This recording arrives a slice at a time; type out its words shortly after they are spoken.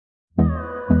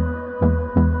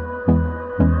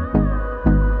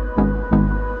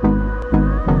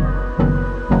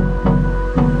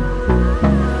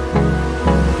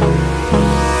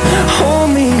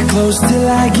close till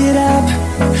I get up.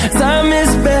 Time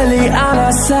is barely on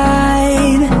our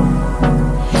side.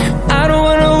 I don't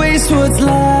wanna waste what's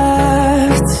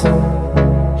left.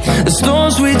 The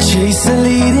storms we chase are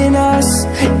leading us,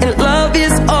 and love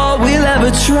is all we'll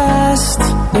ever trust.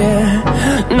 Yeah,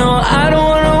 no, I don't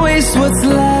wanna waste what's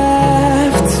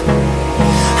left.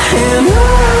 And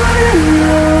on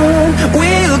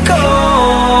we'll go,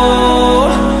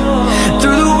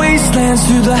 through the wastelands,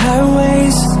 through the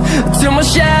highways, till my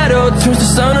shadow turns to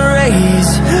sun rays.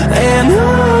 And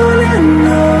on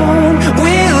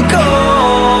we'll go,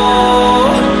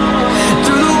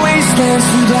 through the wastelands,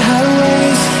 through the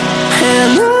highways,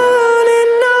 and on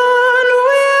we'll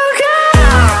go.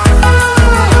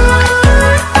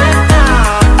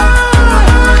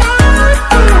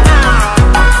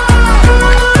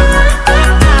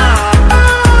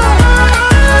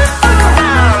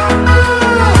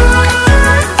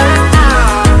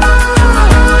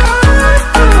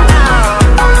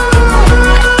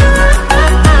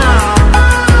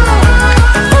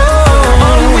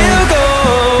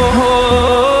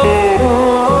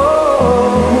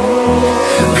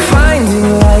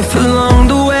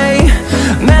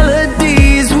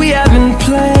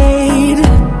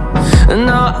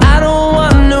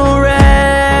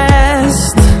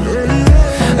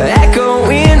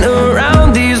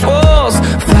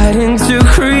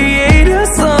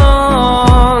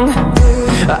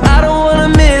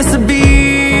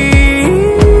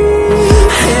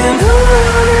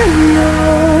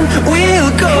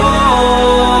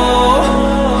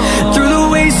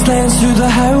 Through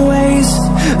the highways,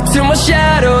 till my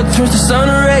shadow turns to sun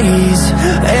rays.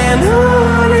 And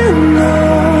on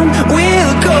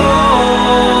we'll go,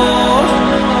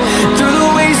 through the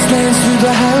wastelands, through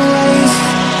the highways,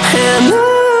 and on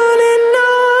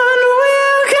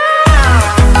we'll go.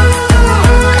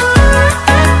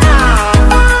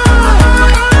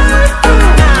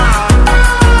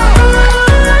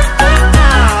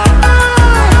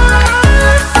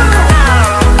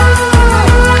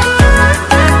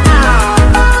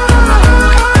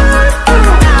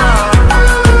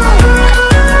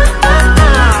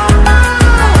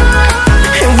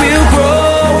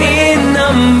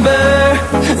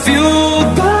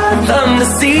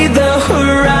 See the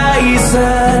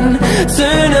horizon,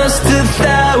 turn us to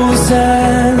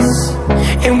thousands,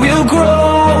 and we'll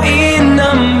grow in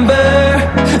number,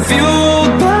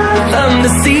 fueled by them. To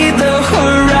see the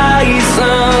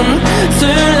horizon,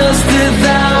 turn us to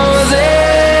thousands,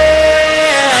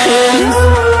 and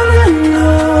on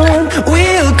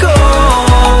we'll go,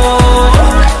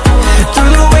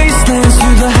 through the wastelands,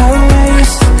 through the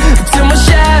highways, till my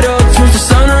shadow turns to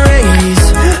sun rays.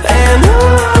 And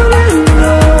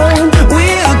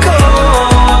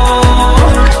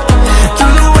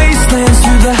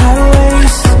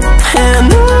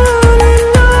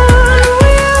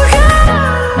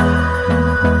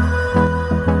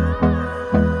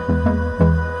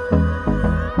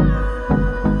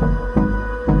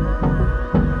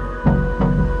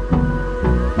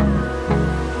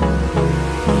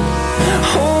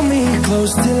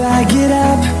close till I get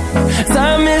up.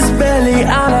 Time is barely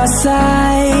on our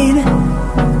side.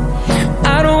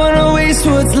 I don't wanna waste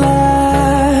what's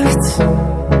left.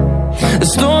 The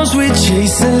storms we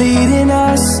chase are leading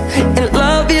us, and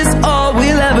love is all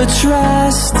we'll ever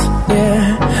trust. Yeah,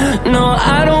 no,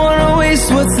 I don't wanna waste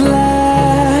what's